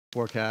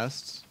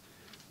forecasts.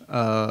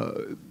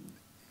 The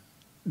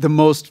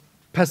most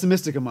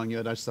pessimistic among you,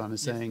 Adachi-san,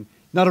 is saying,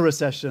 not a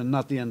recession,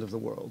 not the end of the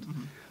world.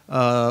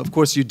 Of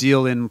course, you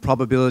deal in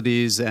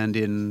probabilities and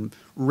in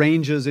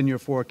ranges in your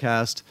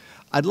forecast.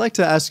 I'd like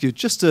to ask you,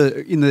 just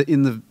in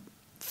the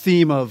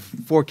theme of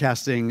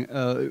forecasting,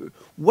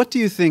 what do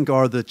you think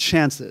are the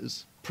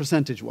chances,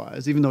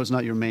 percentage-wise, even though it's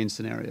not your main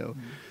scenario,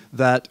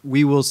 that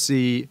we will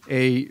see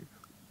a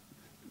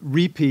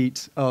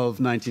repeat of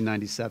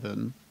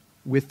 1997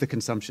 with the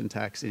consumption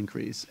tax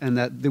increase, and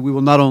that we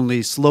will not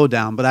only slow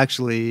down, but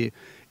actually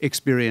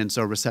experience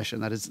a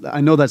recession? That is, I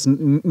know that's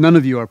none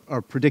of you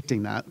are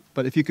predicting that,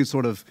 but if you could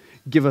sort of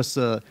give us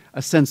a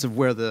sense of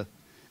where the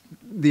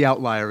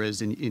outlier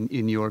is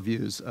in your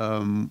views.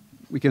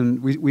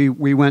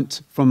 We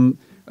went from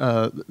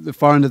the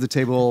far end of the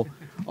table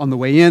on the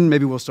way in.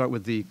 Maybe we'll start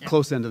with the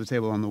close end of the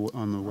table on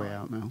the way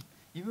out now.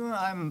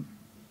 Even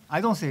I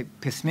don't say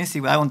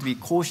pessimistic, but I want to be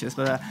cautious.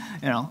 But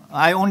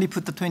I only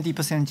put the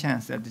 20%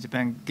 chance that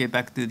Japan get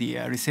back to the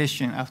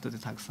recession after the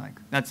tax hike.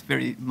 That's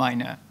very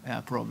minor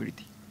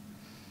probability.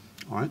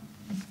 All right.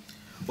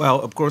 Well,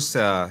 of course,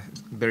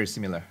 very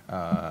similar,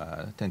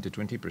 10 to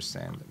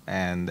 20%,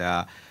 and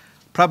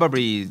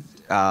probably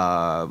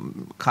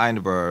kind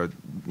of a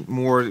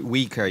more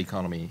weaker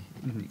economy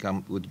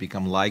would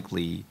become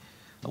likely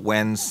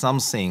when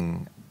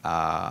something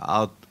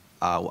out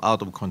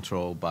of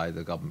control by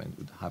the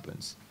government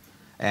happens.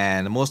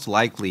 And most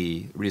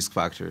likely risk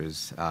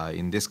factors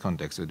in this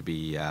context would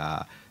be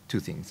two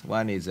things.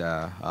 One is,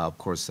 of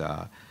course,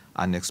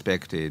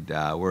 unexpected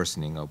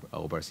worsening of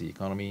overseas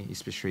economy,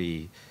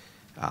 especially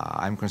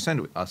I'm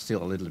concerned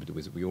still a little bit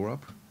with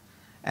Europe.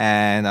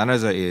 And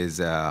another is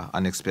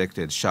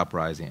unexpected sharp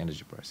rise in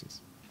energy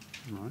prices.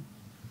 All right.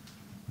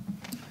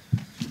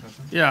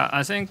 Yeah,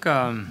 I think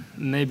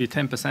maybe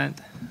 10%.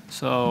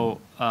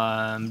 So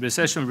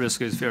recession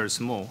risk is very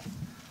small.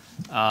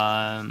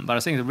 But I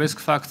think the risk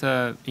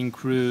factor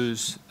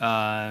includes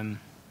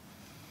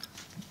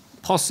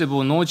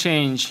possible no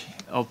change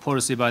of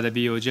policy by the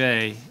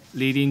BOJ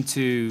leading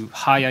to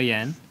higher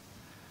yen,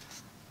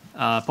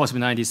 possibly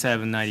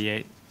 97,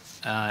 98,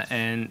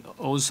 and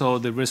also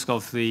the risk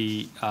of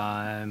the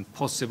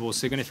possible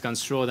significant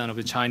slowdown of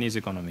the Chinese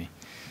economy.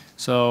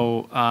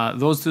 So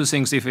those two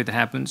things, if it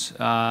happens,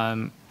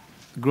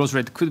 growth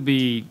rate could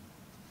be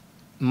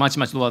much,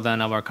 much lower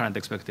than our current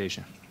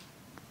expectation.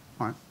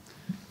 All right.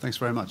 Thanks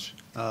very much.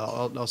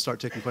 I'll start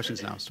taking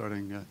questions now,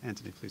 starting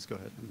Anthony. Please go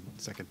ahead in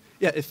a second.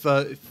 Yeah, if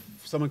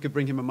someone could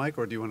bring him a mic,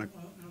 or do you want to?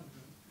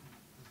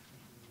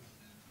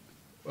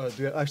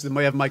 Actually,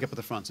 we have a mic up at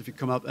the front, so if you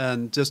come up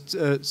and just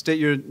state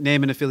your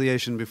name and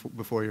affiliation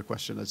before your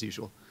question, as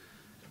usual.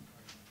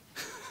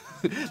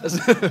 Yes,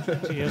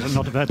 I'm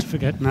not about to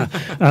forget now.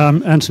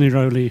 Anthony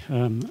Rowley,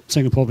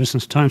 Singapore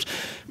Business Times.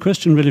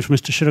 Question really for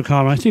Mr.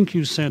 Shirakawa. I think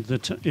you said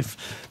that if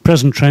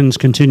present trends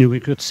continue, we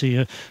could see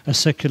a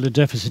secular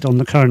deficit on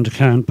the current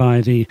account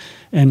by the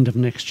end of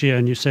next year.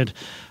 And you said,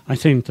 I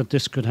think that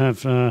this could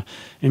have an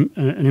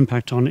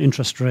impact on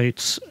interest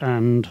rates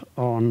and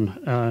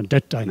on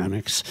debt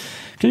dynamics.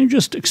 Can you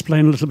just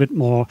explain a little bit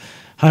more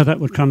how that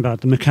would come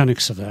about, the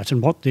mechanics of that,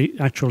 and what the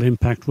actual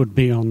impact would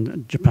be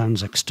on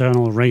Japan's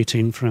external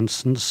rating, for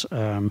instance?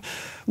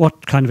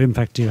 What kind of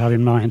impact do you have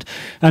in mind?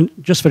 And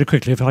just very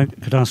quickly, if I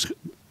could ask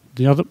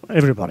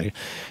everybody,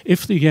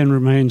 if the yen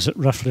remains at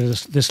roughly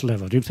this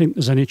level, do you think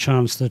there's any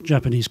chance that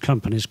Japanese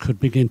companies could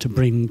begin to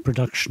bring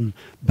production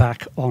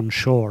back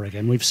onshore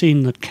again? We've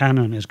seen that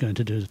Canon is going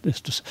to do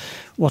this.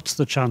 What's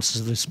the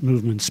chances of this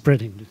movement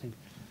spreading, do you think?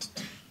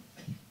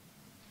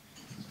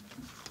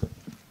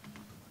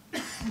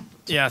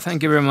 Yeah,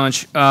 thank you very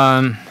much.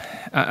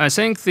 I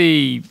think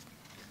we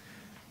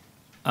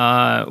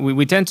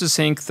tend to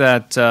think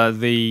that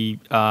the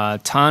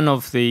turn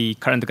of the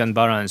current account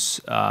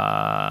balance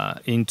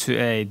into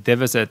a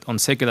deficit on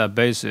secular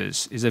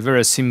basis is a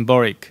very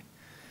symbolic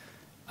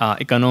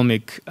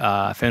economic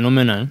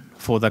phenomenon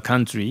for the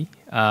country,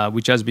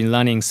 which has been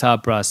running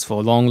surplus for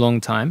a long, long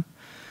time.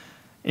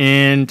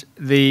 And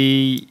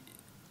the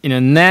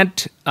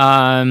net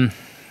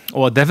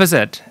or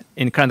deficit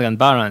in current account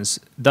balance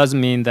does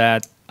mean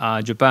that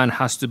Japan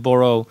has to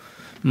borrow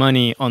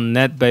money on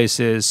net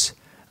basis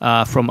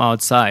from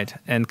outside,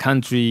 and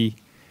country,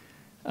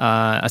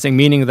 I think,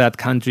 meaning that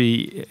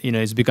country,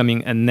 is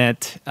becoming a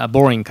net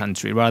borrowing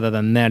country rather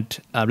than net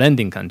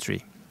lending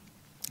country.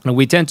 And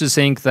we tend to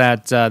think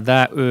that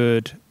that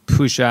would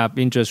push up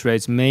interest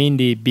rates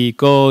mainly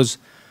because,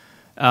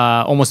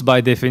 almost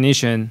by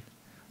definition,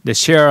 the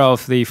share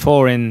of the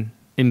foreign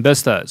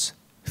investors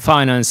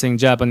financing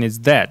Japanese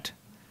debt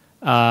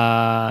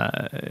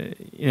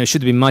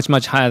should be much,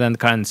 much higher than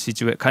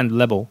the current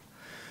level.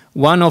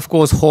 One, of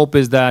course, hope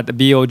is that the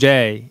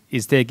BOJ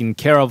is taking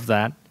care of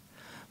that.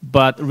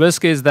 But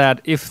risk is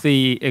that if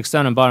the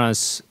external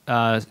balance,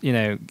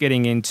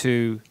 getting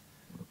into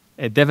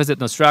a deficit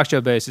on a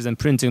structural basis and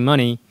printing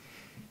money,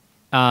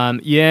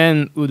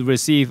 yen would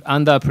receive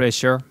under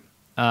pressure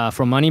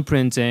from money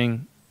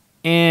printing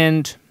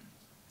and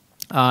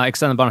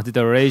external balance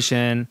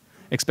deterioration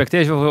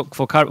expectation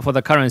for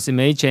the currency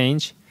may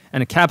change,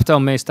 and capital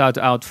may start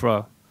to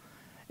outflow,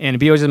 and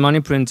BOJ's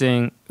money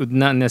printing would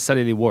not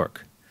necessarily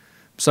work.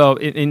 So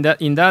in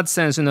that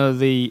sense,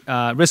 the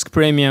risk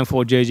premium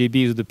for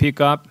JGBs would pick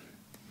up,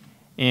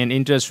 and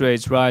interest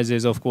rates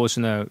rises, of course,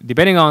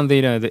 depending on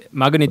the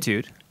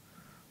magnitude,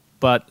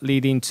 but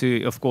leading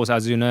to, of course,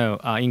 as you know,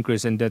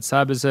 increase in debt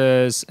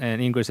services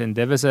and increase in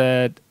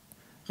deficit,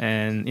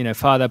 and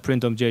further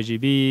print of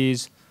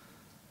JGBs.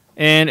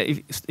 And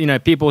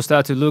if people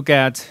start to look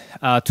at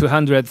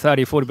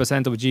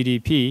 230-40% of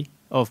GDP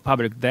of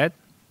public debt,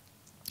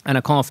 and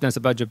a confidence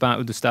about Japan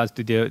would start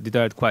to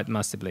deteriorate quite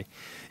massively.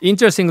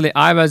 Interestingly,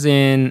 I was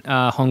in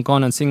Hong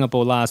Kong and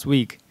Singapore last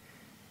week,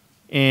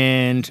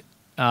 and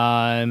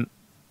I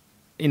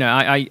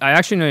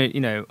actually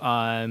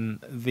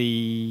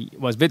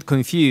was a bit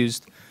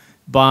confused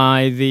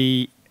by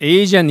the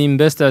Asian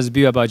investors'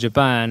 view about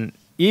Japan,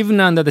 even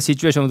under the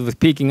situation of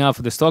peaking up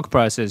for the stock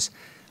prices.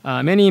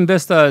 Many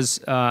investors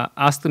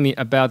asked me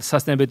about the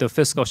sustainability of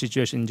fiscal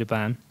situation in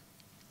Japan,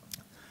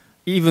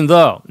 even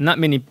though not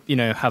many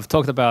have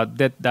talked about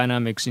debt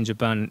dynamics in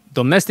Japan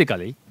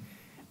domestically.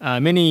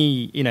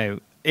 Many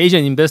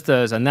Asian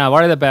investors are now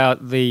worried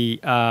about the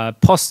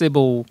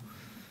possible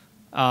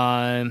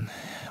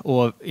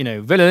or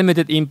very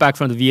limited impact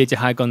from the VAT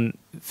hike on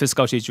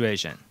fiscal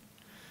situation.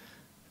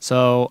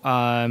 So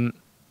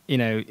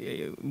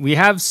we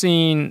have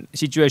seen a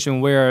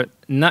situation where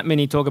not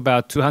many talk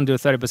about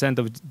 230%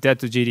 of debt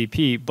to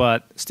GDP,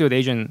 but still the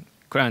Asian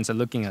clients are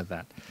looking at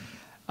that.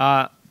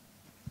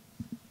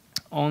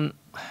 On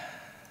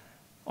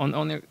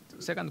your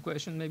second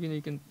question, maybe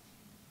you can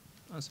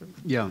answer.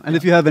 Yeah, and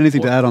if you have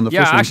anything to add on the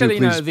first one,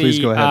 too, please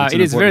go ahead.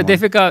 It is very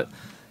difficult.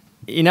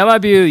 In our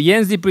view,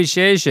 yen's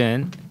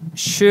depreciation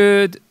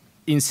should,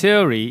 in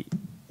theory,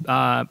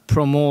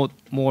 promote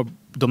more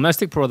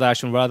domestic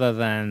production rather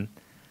than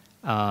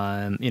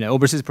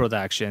overseas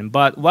production.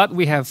 But what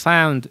we have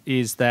found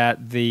is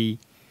that the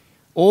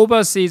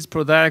overseas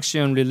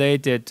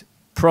production-related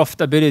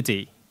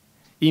profitability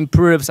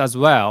improves as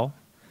well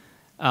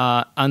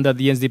under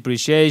the yen's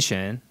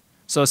depreciation.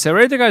 So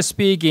theoretically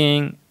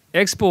speaking,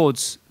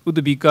 exports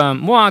would become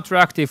more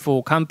attractive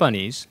for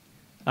companies,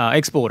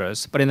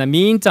 exporters. But in the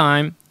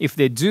meantime, if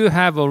they do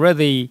have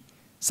already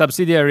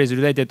subsidiaries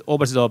related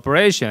overseas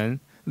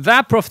operation,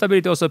 that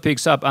profitability also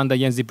picks up under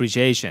yen's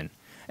depreciation.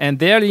 And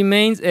there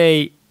remains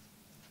a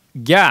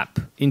gap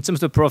in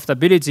terms of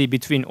profitability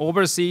between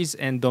overseas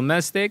and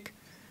domestic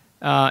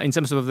in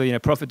terms of the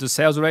profit to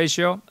sales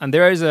ratio. And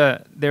there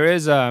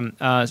is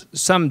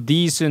some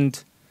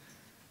decent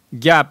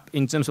gap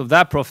in terms of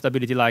that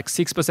profitability, like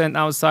 6%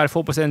 outside,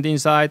 4%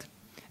 inside.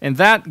 And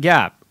that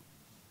gap,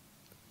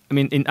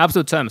 in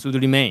absolute terms, would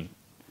remain.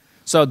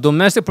 So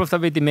domestic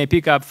profitability may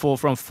pick up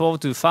from 4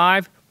 to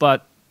 5,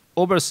 but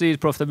overseas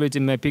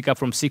profitability may pick up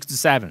from 6 to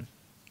 7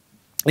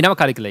 in our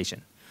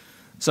calculation.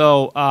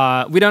 So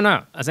we don't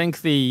know. I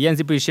think the yen's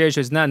depreciation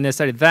is not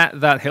necessarily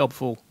that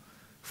helpful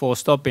for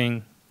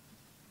stopping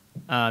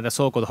the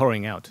so-called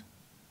hollowing out.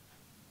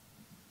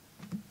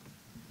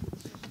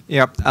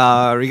 Yeah,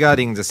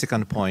 regarding the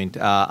second point,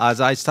 as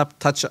I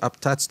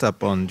touched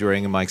upon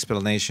during my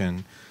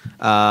explanation,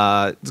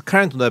 the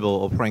current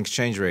level of foreign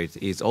exchange rate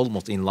is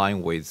almost in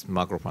line with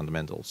macro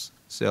fundamentals.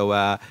 So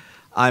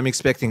I'm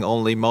expecting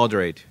only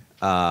moderate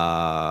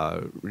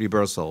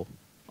reversal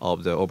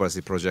of the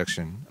overseas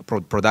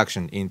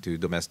production into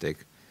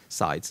domestic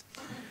sides.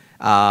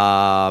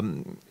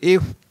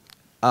 If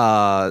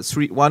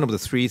one of the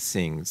three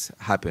things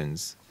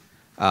happens,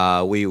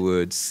 we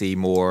would see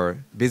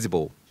more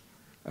visible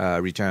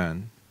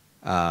return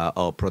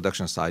of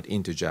production side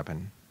into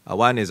Japan.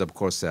 One is, of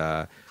course,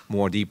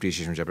 more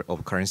depreciation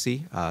of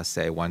currency,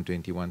 say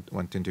 120,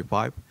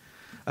 125.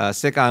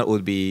 Second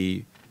would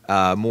be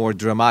more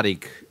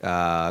dramatic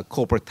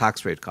corporate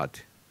tax rate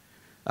cut,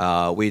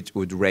 which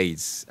would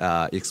raise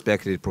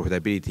expected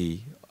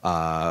profitability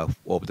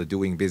of the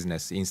doing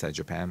business inside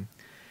Japan.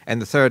 And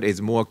the third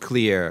is more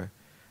clear,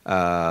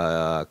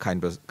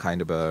 kind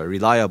of a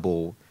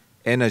reliable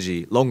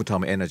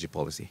long-term energy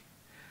policy.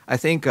 I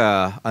think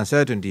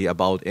uncertainty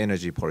about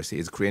energy policy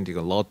is creating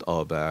a lot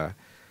of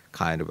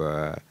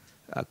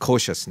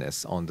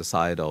cautiousness on the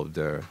side of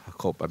the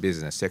corporate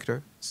business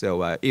sector.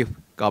 So if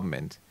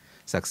government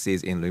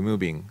succeeds in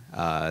removing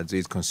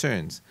these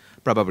concerns,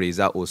 probably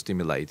that will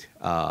stimulate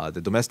the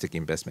domestic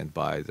investment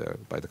by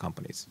the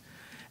companies.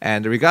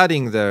 And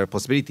regarding the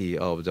possibility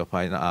of the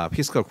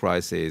fiscal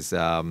crisis,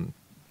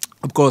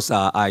 of course,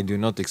 I do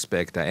not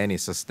expect any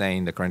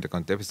sustained current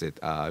account deficit,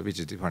 which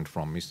is different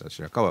from Mr.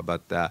 Shirakawa.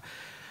 But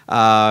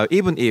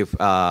even if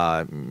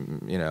Mr.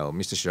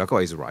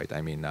 Shirakawa is right,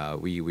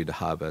 we would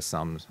have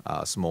some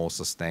small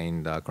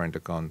sustained current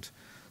account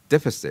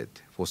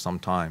deficit for some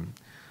time.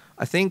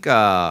 I think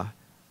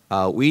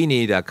we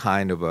need a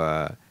kind of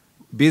a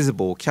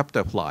visible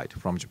capital flight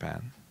from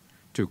Japan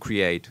to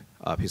create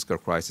a fiscal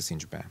crisis in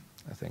Japan,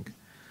 I think.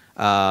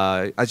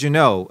 As you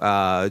know,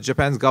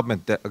 Japan's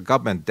government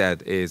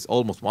debt is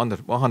almost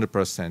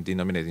 100%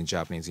 denominated in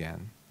Japanese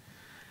yen.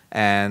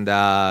 And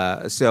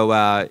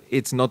so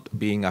it's not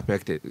being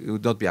affected. It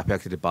would not be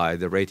affected by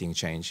the rating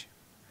change.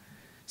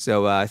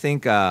 So I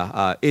think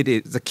it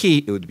is the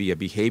key. It would be a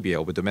behavior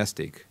of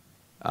domestic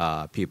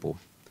people.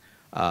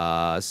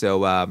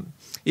 So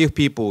if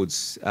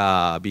people's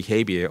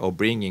behavior of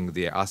bringing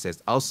their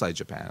assets outside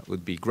Japan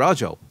would be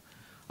gradual,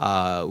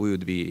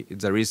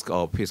 the risk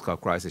of fiscal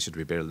crisis should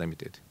be very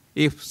limited.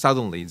 If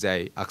suddenly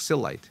they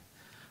accelerate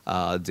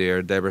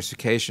their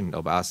diversification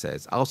of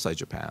assets outside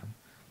Japan,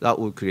 that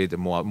would create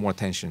more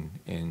tension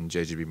in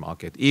JGB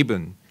market,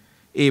 even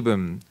if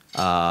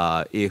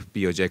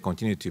BOJ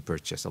continue to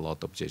purchase a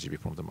lot of JGB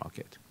from the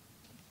market.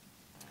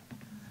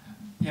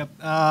 Yep.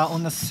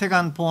 On the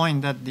second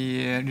point that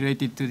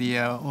related to the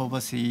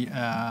overseas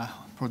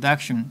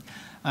production,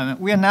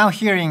 we are now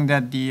hearing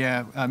that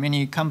the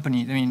many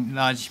companies, I mean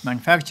large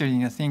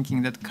manufacturing, are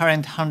thinking that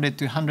current 100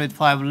 to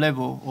 105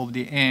 level of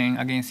the yen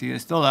against the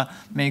US dollar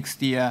makes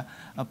the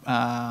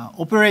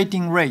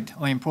operating rate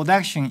or in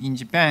production in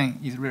Japan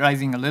is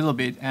rising a little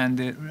bit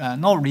and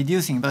not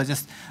reducing, but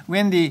just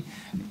when the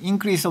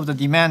increase of the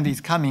demand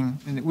is coming,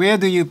 where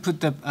do you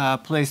put the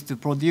place to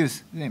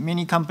produce?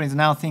 Many companies are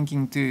now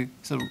thinking to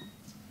sort of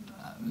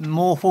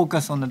more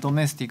focus on the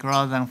domestic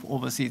rather than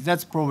overseas.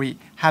 That's probably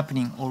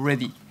happening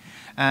already.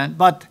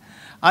 But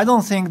I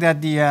don't think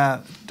that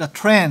the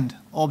trend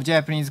of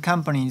Japanese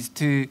companies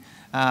to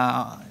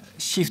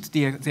shift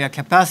their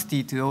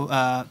capacity to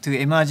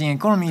emerging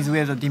economies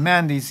where the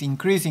demand is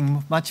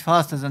increasing much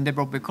faster than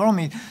developed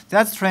economies,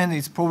 that trend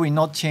is probably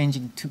not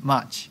changing too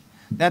much.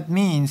 That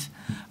means,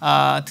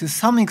 to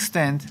some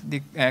extent,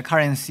 the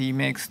currency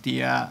makes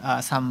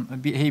some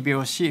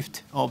behavioral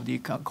shift of the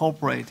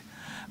corporate.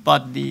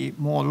 But the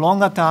more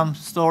longer-term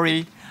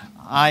story,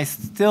 I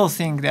still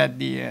think that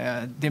the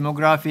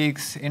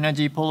demographics,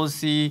 energy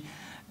policy,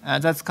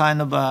 that's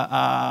kind of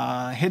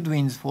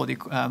headwinds for the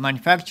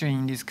manufacturing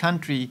in this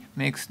country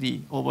makes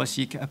the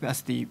overseas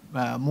capacity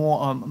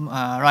more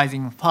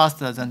rising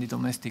faster than the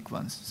domestic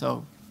ones.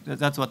 So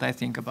that's what I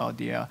think about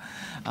the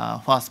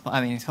first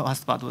part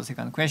of the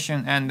second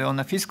question. And on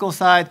the fiscal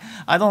side,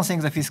 I don't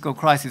think the fiscal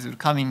crisis will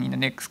come in the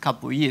next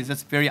couple of years.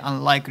 That's very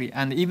unlikely.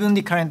 And even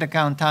the current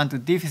account turn to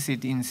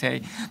deficit in,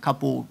 say,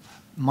 couple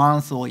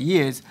months or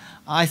years,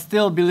 I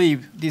still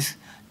believe this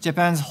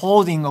Japan's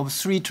holding of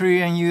 3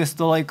 trillion US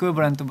dollar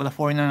equivalent of the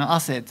foreign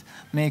asset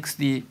makes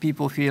the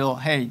people feel,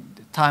 hey,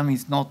 the time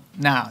is not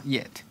now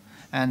yet.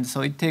 And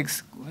so it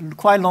takes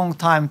quite a long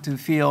time to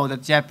feel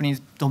that Japanese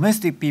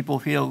domestic people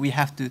feel we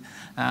have to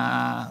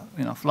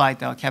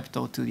flight our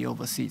capital to the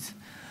overseas.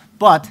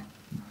 But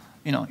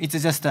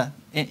it's just an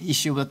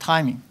issue of the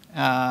timing.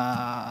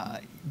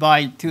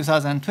 By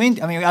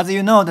 2020, I mean, as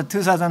you know, the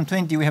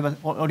 2020 we have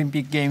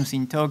Olympic Games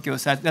in Tokyo,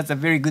 so that's a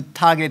very good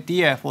target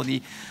year for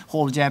the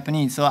whole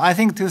Japanese. So I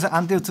think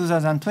until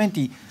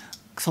 2020,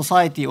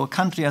 society or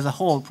country as a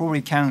whole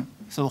probably can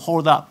sort of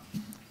hold up.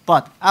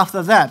 But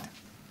after that,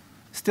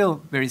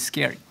 still very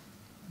scary.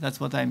 That's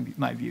what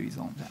my view is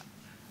on that.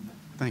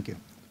 Thank you.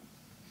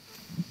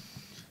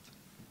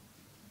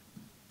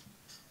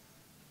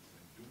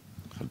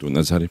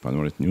 Nazari,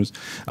 Panoramic News.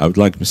 I would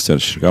like Mr.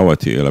 Shirakawa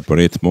to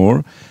elaborate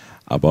more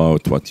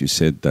about what you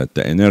said, that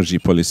the energy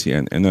policy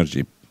and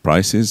energy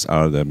prices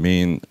are the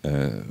main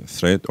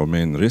threat or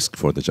main risk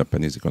for the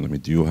Japanese economy.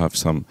 Do you have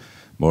some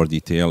more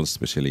details,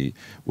 especially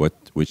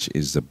which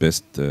is the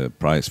best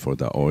price for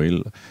the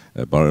oil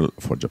barrel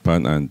for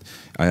Japan? And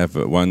I have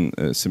one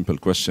simple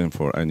question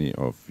for any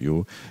of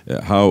you.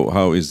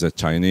 How is the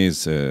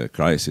Chinese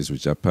crisis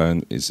with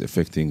Japan is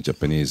affecting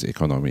Japanese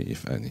economy,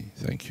 if any?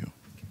 Thank you.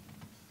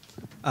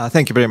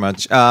 Thank you very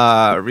much.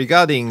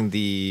 Regarding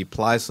the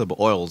price of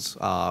oils,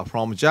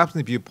 from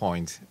Japanese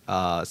viewpoint,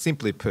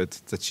 simply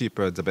put, the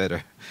cheaper the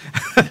better.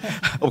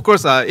 Of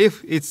course,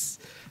 if it's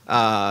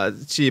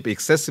cheap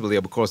excessively,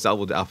 of course, that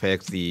would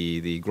affect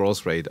the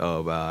growth rate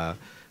of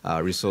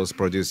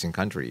resource-producing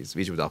countries,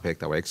 which would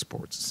affect our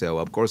exports. So,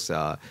 of course,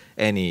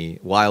 any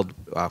wild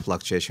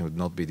fluctuation would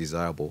not be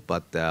desirable.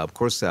 But, of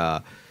course,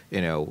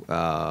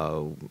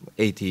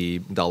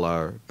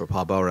 $80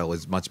 per barrel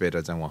is much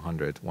better than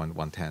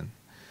 110.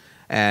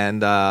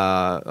 And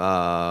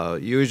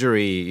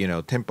usually,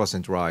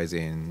 10% rise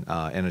in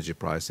energy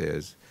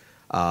prices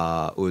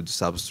would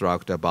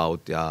subtract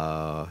about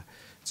 0.5,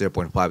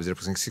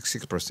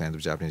 0.66% of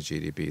Japanese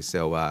GDP.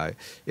 So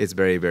it's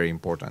very, very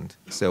important.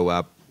 So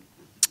I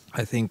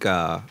think,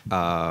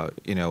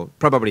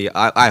 probably,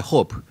 I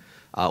hope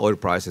oil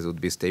prices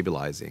would be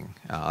stabilizing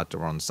at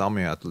around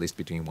somewhere at least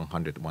between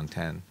 100 and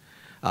 110.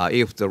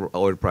 If the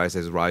oil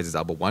prices rises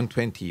above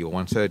 120 or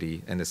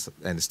 130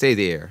 and stay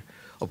there,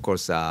 of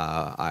course,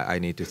 I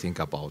need to think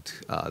about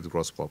the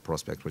growth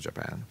prospect for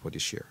Japan for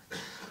this year.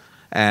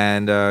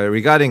 And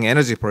regarding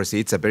energy policy,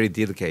 it's a very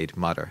delicate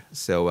matter.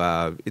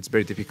 So it's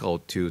very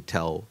difficult to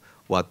tell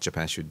what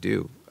Japan should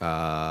do.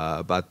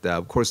 But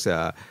of course,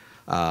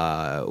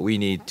 we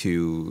need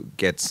to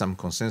get some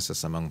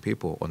consensus among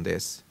people on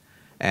this.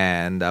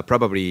 And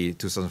probably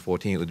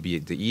 2014 would be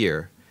the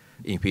year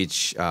in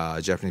which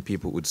Japanese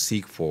people would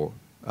seek for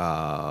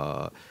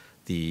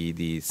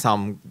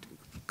some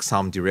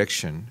some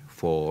direction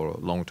for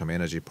long-term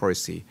energy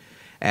policy.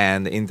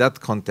 And in that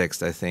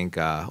context, I think,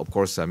 of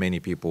course, many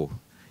people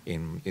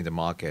in the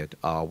market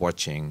are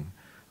watching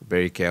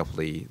very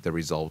carefully the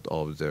result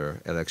of the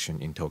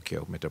election in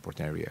Tokyo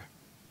metropolitan area.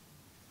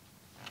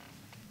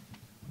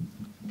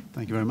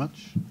 Thank you very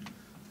much.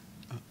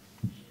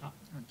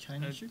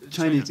 Chinese?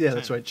 Chinese, yeah,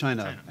 that's right,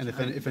 China. And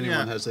if anyone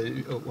Yeah. has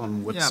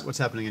on Yeah. what's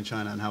happening in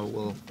China and how it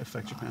will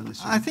affect Japan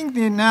this year. I think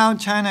now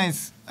China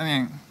is,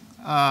 the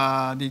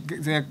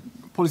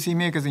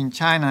policymakers in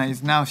China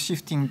is now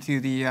shifting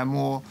to the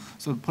more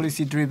sort of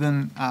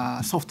policy-driven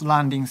soft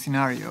landing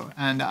scenario.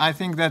 And I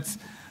think that's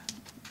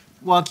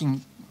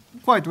working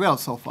quite well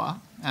so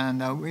far. And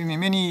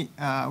many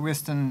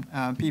Western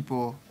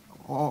people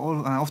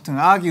often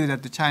argue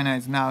that China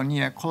is now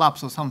near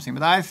collapse or something.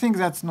 But I think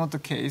that's not the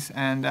case.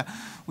 And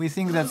we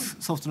think that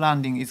soft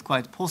landing is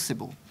quite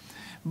possible.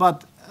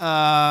 But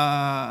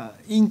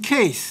in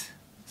case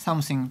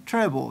something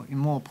terrible,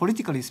 more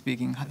politically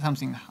speaking,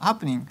 something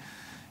happening,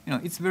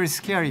 it's very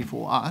scary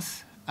for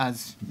us.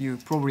 As you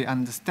probably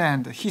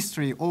understand,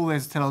 history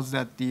always tells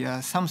that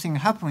something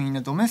happening in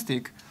the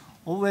domestic,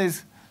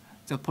 always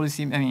the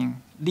policy,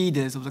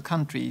 leaders of the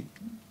country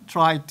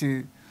try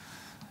to,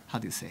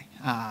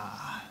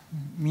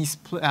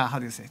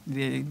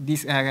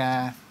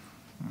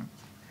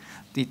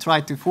 they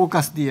try to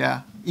focus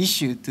the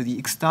issue to the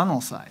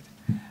external side.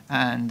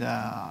 And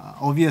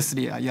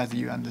obviously, as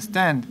you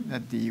understand,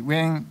 that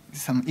when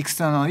some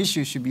external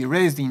issue should be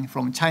raised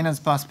from China's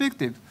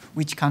perspective,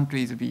 which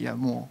countries will be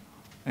more,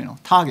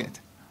 target?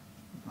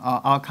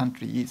 Our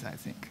country is, I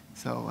think.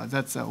 So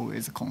that's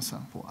always a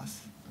concern for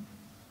us.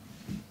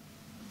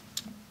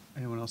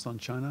 Anyone else on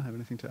China have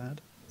anything to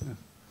add?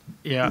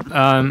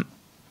 Yeah.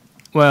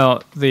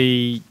 Well,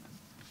 we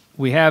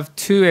have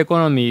two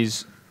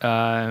economies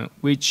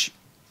which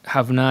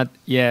have not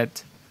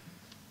yet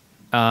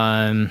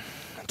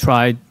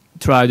tried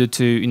to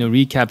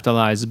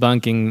recapitalize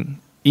banking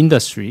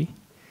industry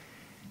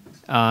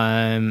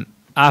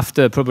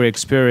after probably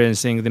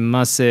experiencing the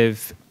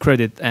massive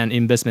credit and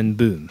investment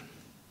boom.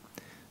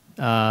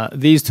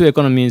 These two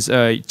economies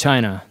are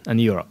China and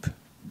Europe.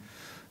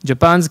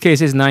 Japan's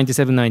case is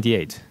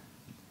 97-98.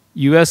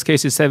 U.S.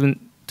 case is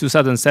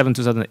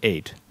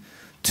 2007-2008.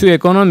 Two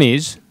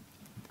economies,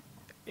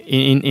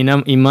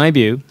 in my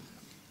view,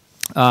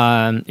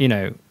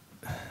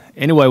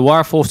 anyway,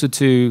 were forced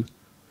to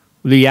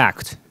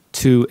react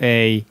to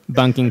a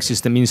banking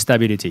system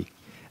instability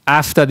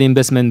after the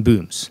investment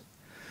booms.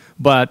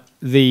 But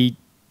the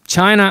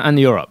China and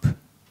Europe,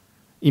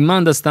 in my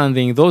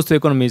understanding, those two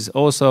economies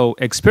also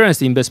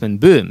experienced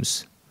investment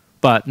booms,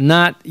 but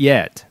not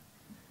yet,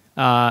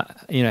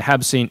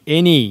 have seen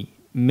any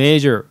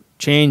major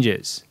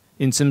changes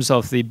in terms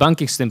of the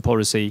banking system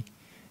policy.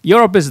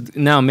 Europe is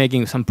now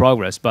making some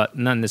progress, but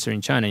not necessarily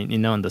in China,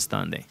 in our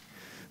understanding.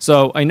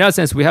 So in that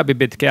sense, we have to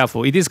be a bit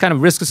careful. It is kind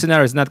of risk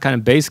scenario, it's not kind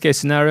of base case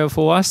scenario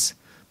for us,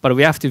 but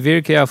we have to be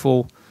very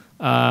careful,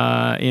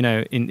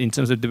 in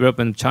terms of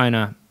development of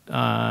China,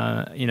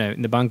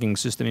 in the banking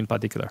system in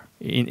particular,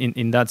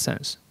 in that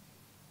sense.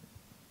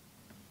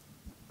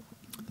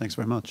 Thanks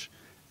very much.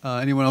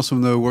 Anyone else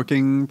from the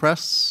working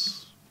press?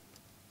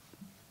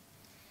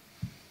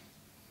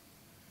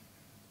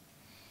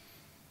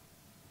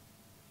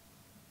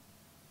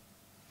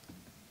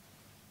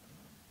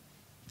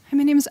 Hi,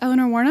 my name is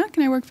Eleanor Warnock,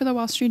 and I work for the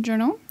Wall Street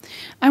Journal.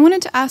 I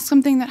wanted to ask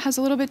something that has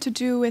a little bit to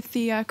do with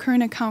the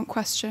current account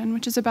question,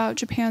 which is about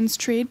Japan's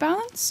trade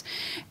balance.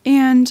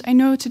 And I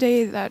know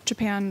today that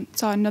Japan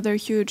saw another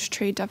huge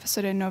trade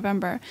deficit in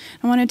November.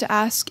 I wanted to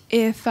ask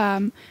if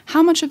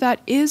how much of that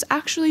is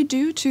actually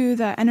due to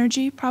the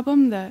energy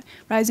problem, the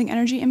rising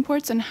energy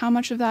imports, and how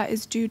much of that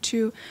is due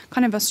to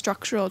kind of a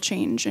structural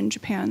change in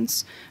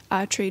Japan's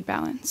trade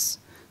balance.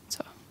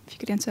 So if you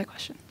could answer that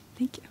question.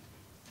 Thank you.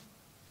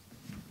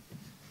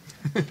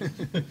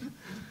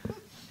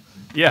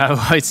 Yeah,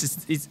 well,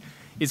 it's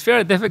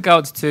very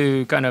difficult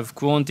to kind of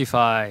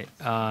quantify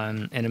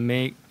and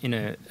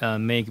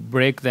make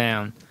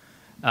breakdown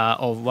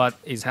of what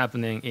is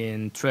happening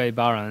in trade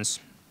balance.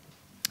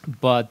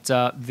 But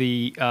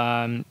the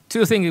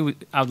two things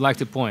I would like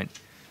to point.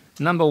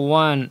 Number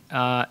one,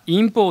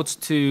 imports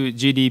to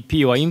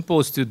GDP or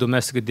imports to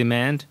domestic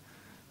demand,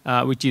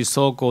 which is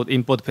so-called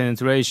import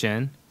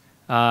penetration,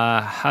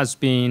 has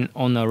been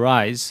on a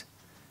rise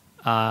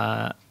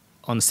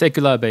on a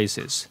secular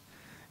basis.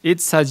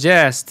 It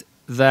suggests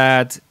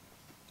that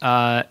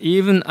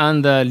even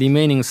under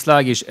remaining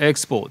sluggish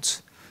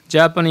exports,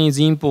 Japanese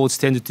imports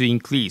tend to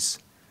increase.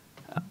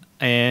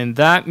 And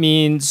that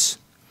means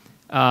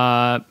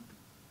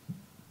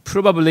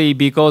probably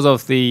because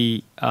of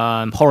the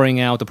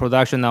pouring out the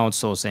production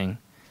outsourcing,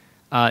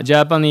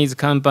 Japanese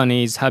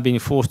companies have been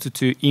forced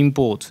to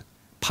import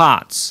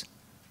parts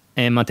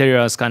and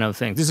materials kind of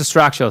thing. This is a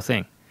structural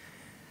thing.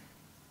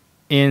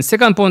 And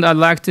second point I'd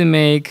like to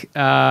make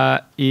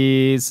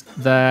is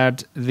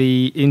that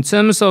in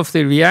terms of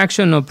the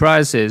reaction of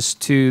prices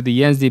to the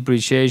yen's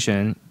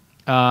depreciation,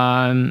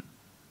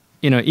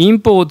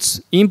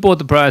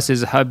 import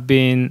prices have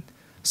been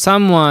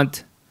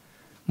somewhat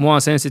more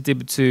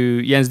sensitive to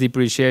yen's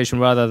depreciation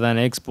rather than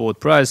export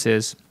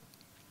prices.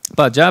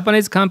 But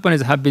Japanese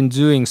companies have been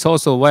doing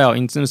so well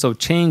in terms of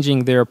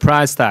changing their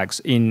price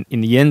tags in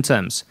yen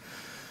terms.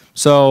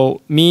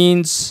 So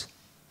means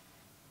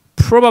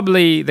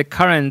probably the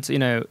current,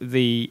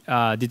 the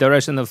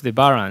deterioration of the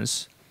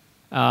balance,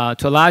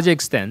 to a large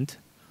extent,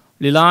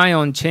 rely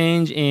on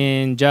change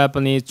in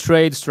Japanese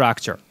trade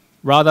structure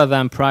rather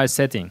than price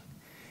setting.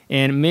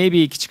 And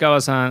maybe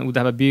Kichikawa-san would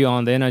have a view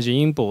on the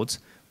energy imports.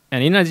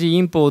 And energy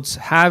imports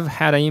have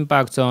had an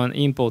impact on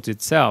imports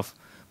itself.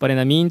 But in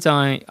the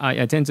meantime,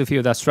 I tend to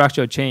feel that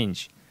structural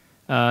change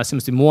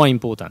seems to be more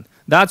important.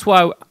 That's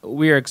why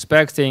we're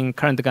expecting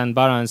current account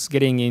balance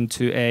getting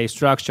into a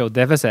structural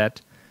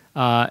deficit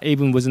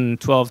even within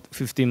 12 to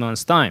 15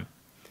 months' time.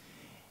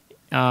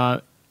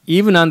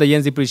 Even under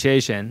yen's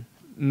depreciation,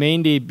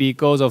 mainly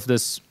because of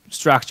this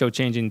structural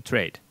change in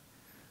trade.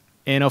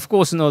 And of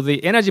course, the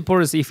energy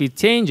policy, if it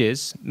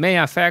changes, may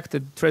affect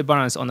the trade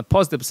balance on the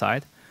positive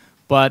side,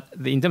 but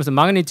in terms of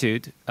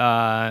magnitude,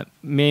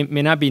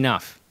 may not be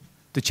enough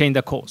to change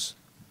the course.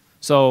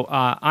 So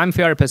I'm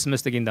fairly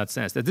pessimistic in that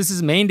sense. That this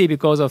is mainly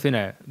because of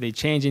the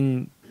change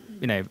in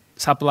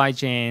supply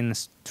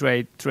chains,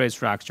 trade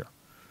structure.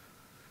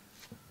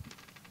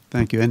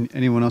 Thank you.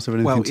 Anyone else have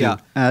anything to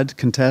add,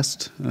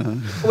 contest?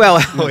 Well,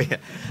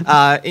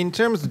 in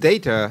terms of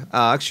data,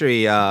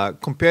 actually,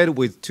 compared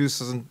with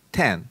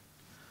 2010,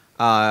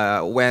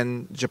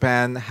 when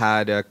Japan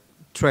had a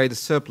trade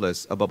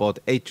surplus of about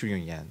 8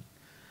 trillion yen,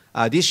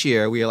 this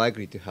year we are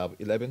likely to have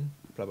 11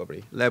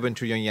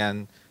 trillion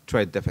yen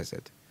trade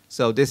deficit.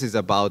 So this is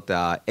about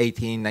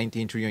 18,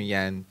 19 trillion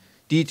yen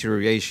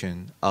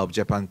deterioration of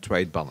Japan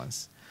trade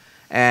balance.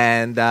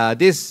 And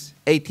this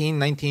 18,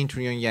 19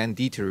 trillion yen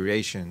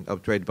deterioration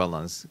of trade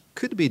balance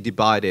could be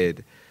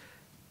divided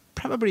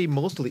probably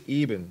mostly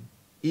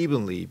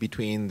evenly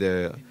between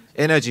the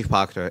energy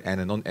factor and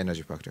the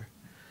non-energy factor.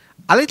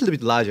 A little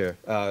bit larger,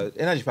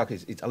 energy factor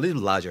is a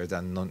little larger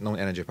than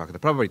non-energy factor.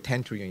 Probably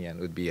 10 trillion yen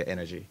would be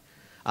energy.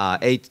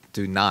 8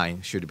 to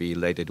 9 should be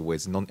related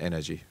with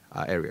non-energy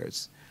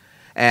areas.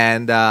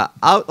 And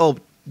out of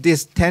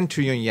this 10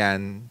 trillion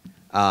yen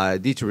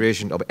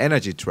deterioration of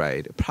energy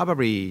trade,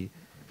 probably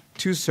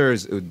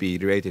 2/3 would be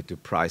related to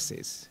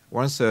prices.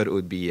 1/3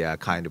 would be a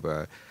kind of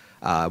a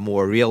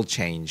more real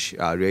change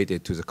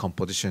related to the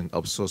composition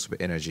of source of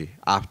energy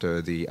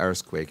after the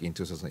earthquake in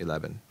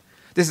 2011.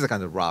 This is a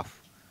kind of rough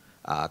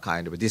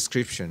kind of a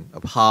description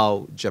of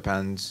how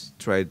Japan's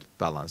trade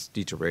balance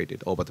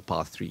deteriorated over the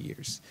past 3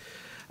 years.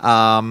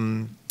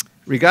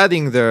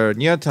 Regarding the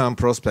near-term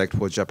prospect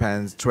for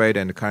Japan's trade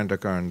and current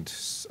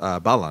account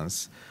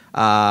balance,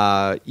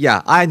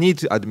 I need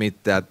to admit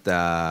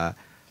that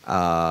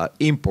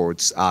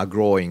imports are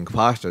growing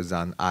faster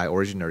than I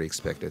originally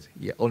expected,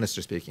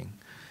 honestly speaking.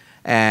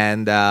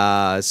 And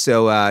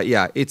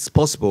it's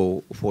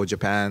possible for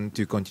Japan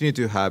to continue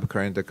to have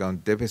current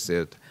account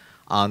deficit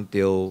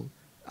until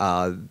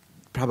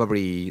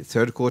probably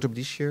third quarter of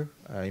this year,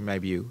 in my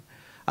view.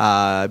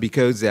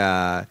 Because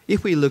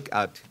if we look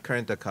at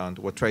current account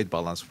or trade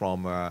balance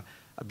from a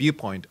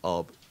viewpoint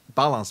of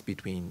balance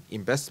between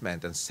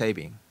investment and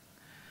saving,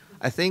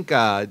 I think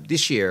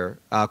this year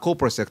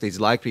corporate sector is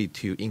likely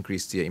to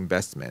increase their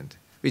investment,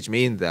 which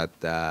means that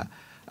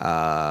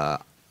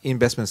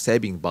investment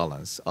saving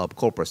balance of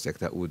corporate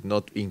sector would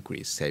not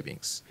increase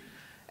savings.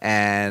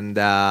 And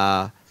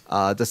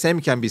the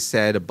same can be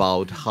said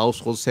about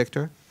household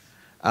sector.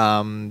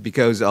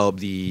 Because of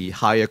the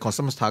higher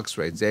consumer tax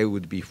rate, they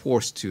would be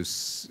forced to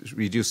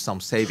reduce some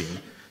saving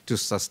to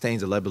sustain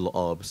the level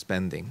of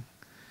spending.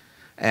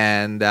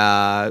 And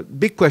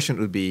big question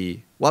would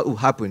be what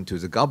will happen to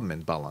the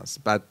government balance.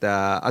 But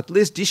at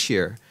least this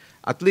year,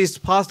 at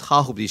least past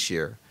half of this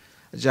year,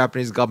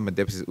 Japanese government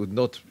deficit would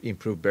not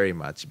improve very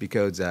much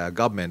because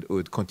government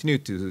would continue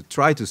to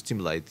try to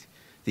stimulate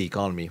the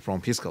economy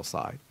from fiscal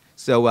side.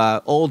 So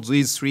all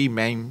these three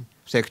main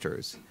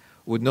sectors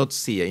would not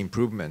see an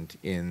improvement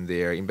in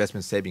their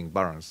investment saving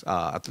balance,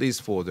 at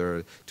least for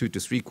the 2 to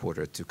 3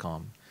 quarters to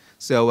come.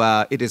 So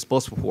it is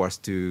possible for us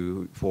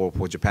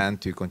for Japan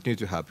to continue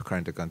to have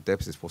current account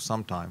deficits for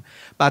some time.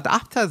 But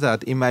after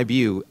that, in my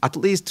view, at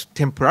least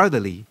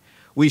temporarily,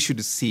 we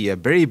should see a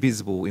very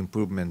visible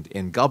improvement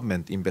in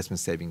government investment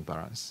saving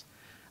balance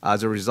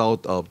as a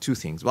result of two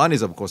things. One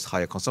is, of course,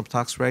 higher consumption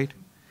tax rate.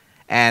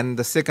 And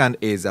the second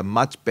is a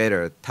much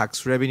better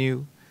tax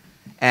revenue.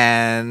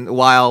 And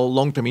while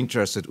long-term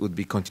interest would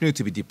be continue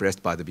to be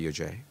depressed by the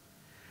BOJ.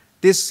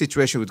 This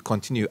situation would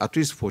continue at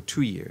least for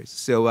 2 years.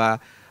 So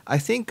I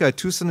think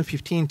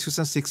 2015,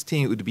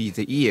 2016 would be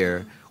the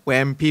year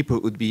when people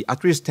would be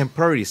at least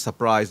temporarily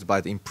surprised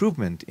by the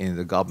improvement in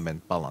the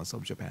government balance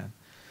of Japan.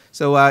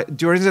 So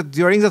during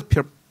that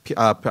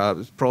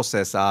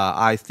process,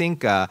 I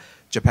think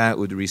Japan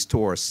would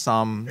restore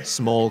some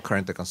small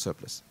current account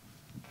surplus.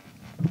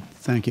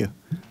 Thank you.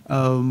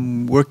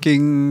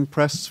 Working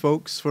press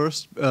folks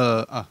first.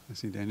 I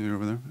see Daniel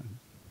over there.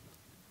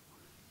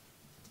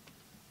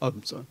 Oh,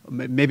 sorry.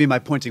 Maybe my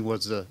pointing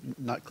was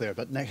not clear,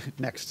 but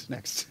next.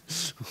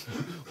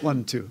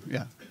 1, 2,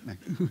 yeah.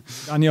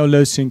 Daniel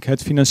Leusink,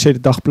 het Financiële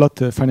Dagblad,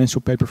 the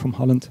financial paper from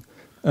Holland.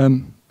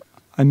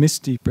 I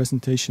missed the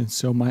presentation,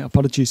 so my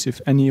apologies if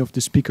any of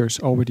the speakers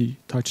already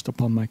touched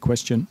upon my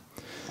question.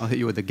 I'll hit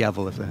you with the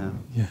gavel if they have.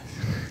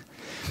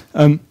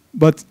 Yeah.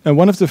 But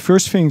one of the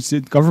first things the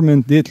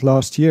government did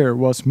last year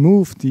was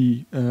move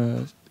the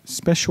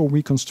special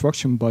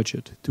reconstruction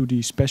budget to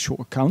the special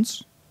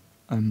accounts.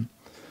 And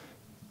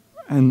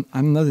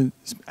I'm not an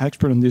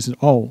expert on this at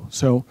all.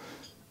 So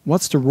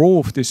what's the role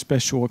of this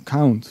special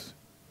account?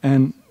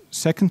 And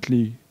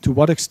secondly, to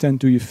what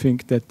extent do you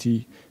think that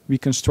the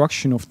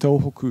reconstruction of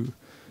Tohoku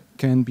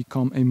can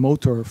become a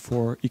motor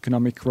for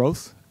economic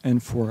growth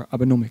and for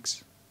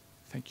Abenomics?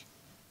 Thank you.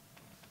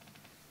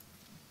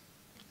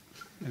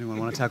 Anyone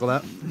want to tackle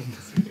that?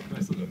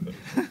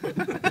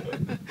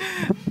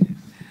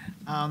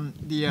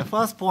 The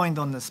first point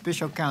on the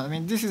special account, I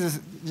mean, this is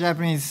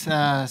Japanese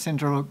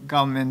central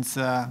government's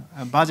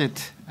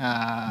budget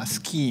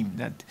scheme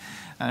that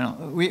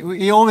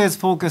we always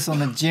focus on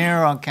the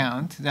general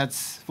account.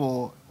 That's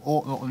for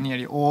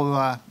nearly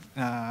all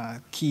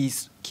key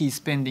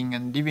spending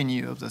and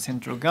revenue of the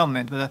central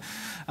government. But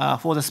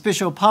for the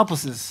special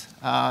purposes,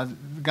 the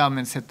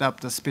government set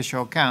up the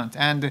special account.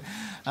 And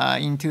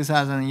in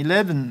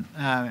 2011,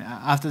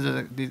 after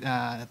the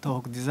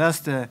Tohoku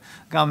disaster,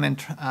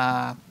 government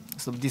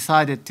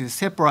decided to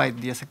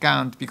separate this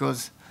account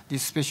because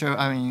this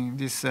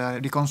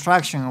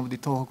reconstruction of the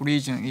Tohoku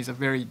region is a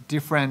very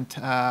different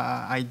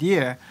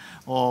idea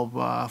of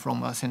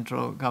from a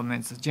central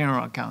government's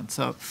general account.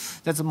 So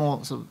that's more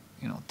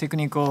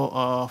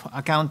technical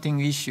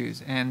accounting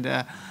issues. And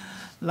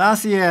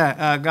last year,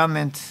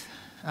 government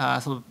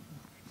it's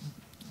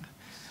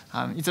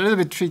a little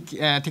bit tricky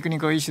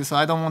technical issue, so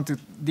I don't want to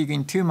dig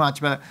in too much.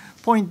 But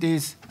point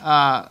is,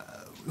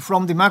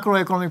 from the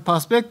macroeconomic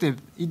perspective,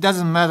 it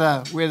doesn't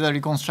matter whether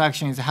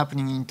reconstruction is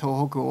happening in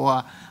Tohoku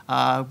or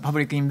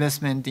public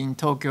investment in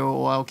Tokyo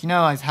or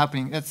Okinawa is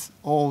happening. That's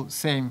all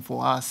same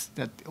for us.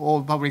 That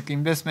all public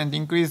investment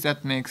increase,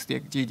 that makes the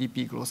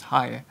GDP growth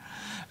higher.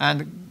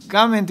 And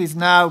government is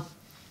now,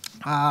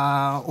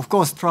 of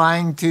course,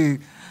 trying to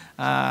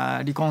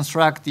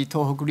reconstruct the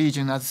Tohoku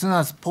region as soon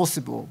as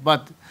possible.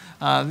 But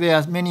there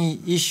are many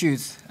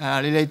issues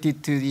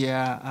related to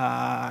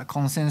the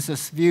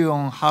consensus view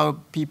on how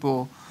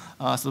people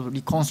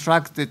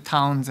reconstruct the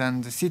towns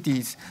and the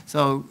cities.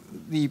 So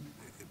the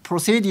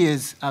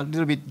procedures are a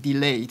little bit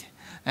delayed,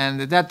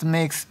 and that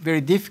makes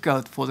very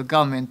difficult for the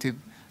government to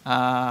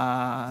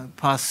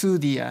pursue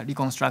the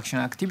reconstruction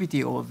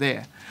activity over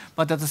there.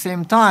 But at the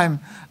same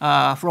time,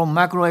 from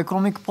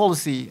macroeconomic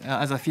policy,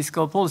 as a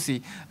fiscal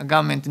policy, a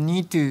government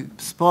need to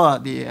spur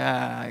the,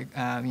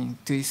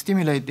 to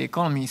stimulate the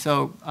economy.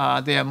 So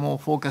they are more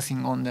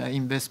focusing on the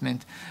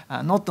investment,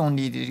 not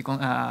only the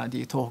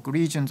Tohoku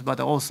regions, but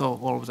also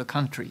all over the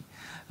country.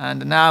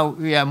 And now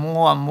we are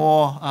more and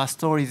more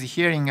stories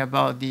hearing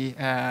about the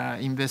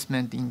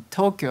investment in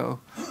Tokyo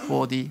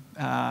for the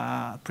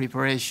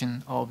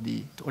preparation of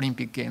the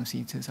Olympic Games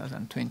in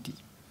 2020.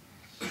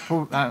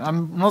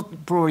 I'm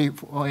not probably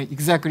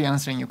exactly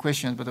answering your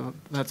question, but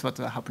that's what's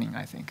happening,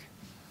 I think.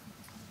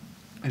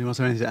 Anyone else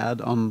have anything to add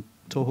on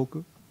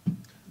Tohoku?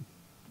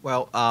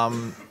 Well,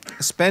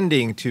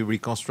 spending to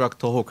reconstruct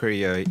Tohoku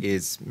area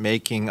is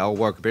making our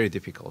work very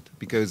difficult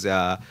because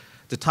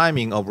the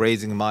timing of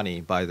raising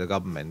money by the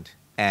government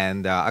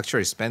and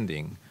actually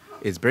spending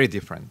is very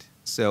different.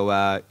 So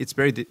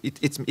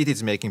it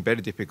is making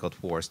very difficult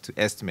for us to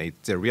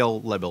estimate the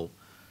real level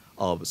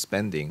of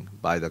spending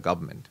by the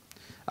government.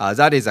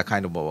 That is a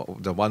kind of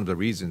one of the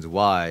reasons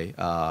why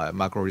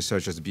macro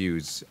researchers'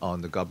 views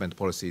on the government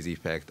policy's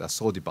effect are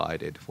so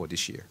divided for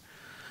this year.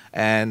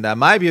 And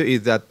my view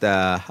is that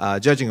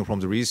judging from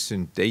the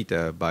recent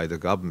data by the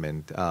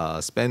government,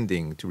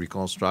 spending to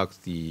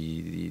reconstruct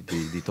the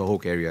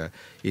Tohoku area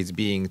is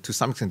being to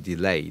some extent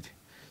delayed.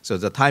 So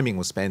the timing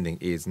of spending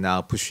is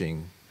now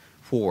pushing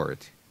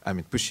forward.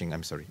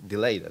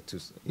 Delayed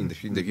in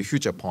the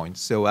future point.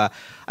 So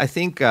I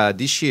think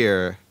this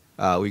year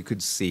we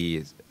could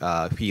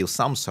feel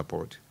some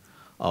support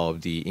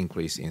of the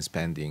increase in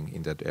spending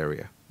in that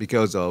area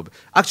because of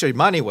actually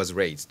money was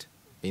raised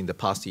in the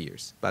past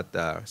years, but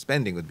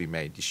spending would be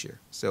made this year.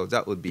 So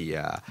that would be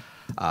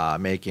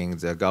making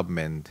the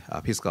government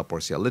fiscal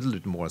policy a little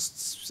bit more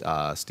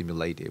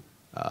stimulative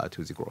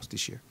to the growth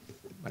this year.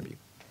 Maybe.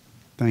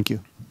 Thank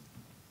you.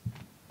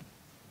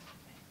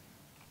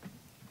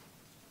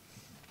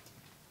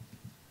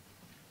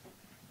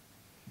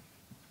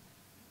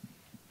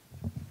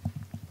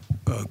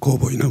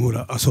 Kobo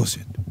Inamura,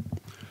 associate.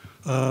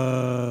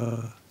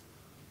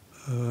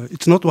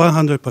 It's not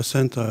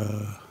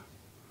 100%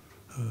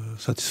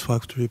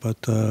 satisfactory, but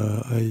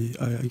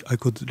I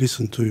could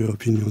listen to your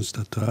opinions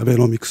that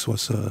Abenomics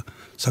was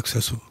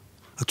successful.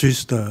 At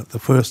least the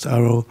first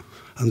arrow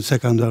and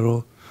second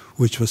arrow,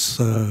 which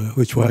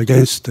were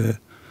against the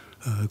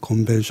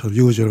conventional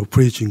usual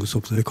preachings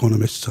of the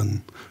economists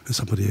and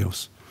somebody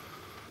else.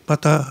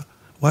 But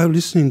while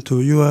listening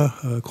to your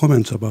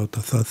comments about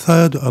the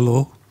third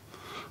arrow,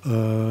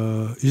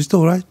 is it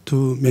all right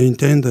to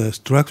maintain the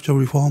structural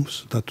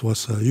reforms that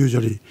was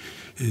usually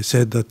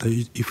said that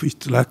if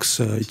it lacks,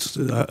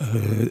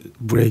 it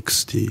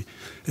breaks the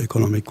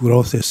economic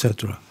growth,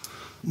 etc.?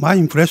 My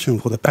impression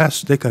for the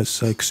past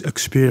decades'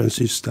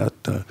 experience is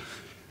that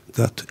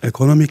that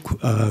economic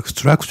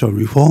structural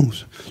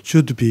reforms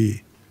should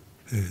be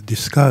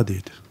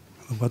discarded.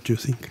 What do you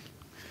think?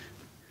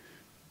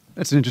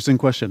 That's an interesting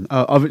question.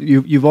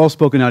 You've all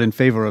spoken out in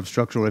favor of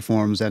structural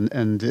reforms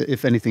and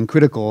if anything,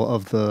 critical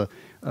of the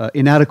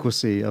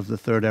inadequacy of the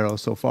third arrow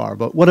so far.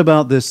 But what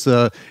about this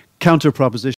counter proposition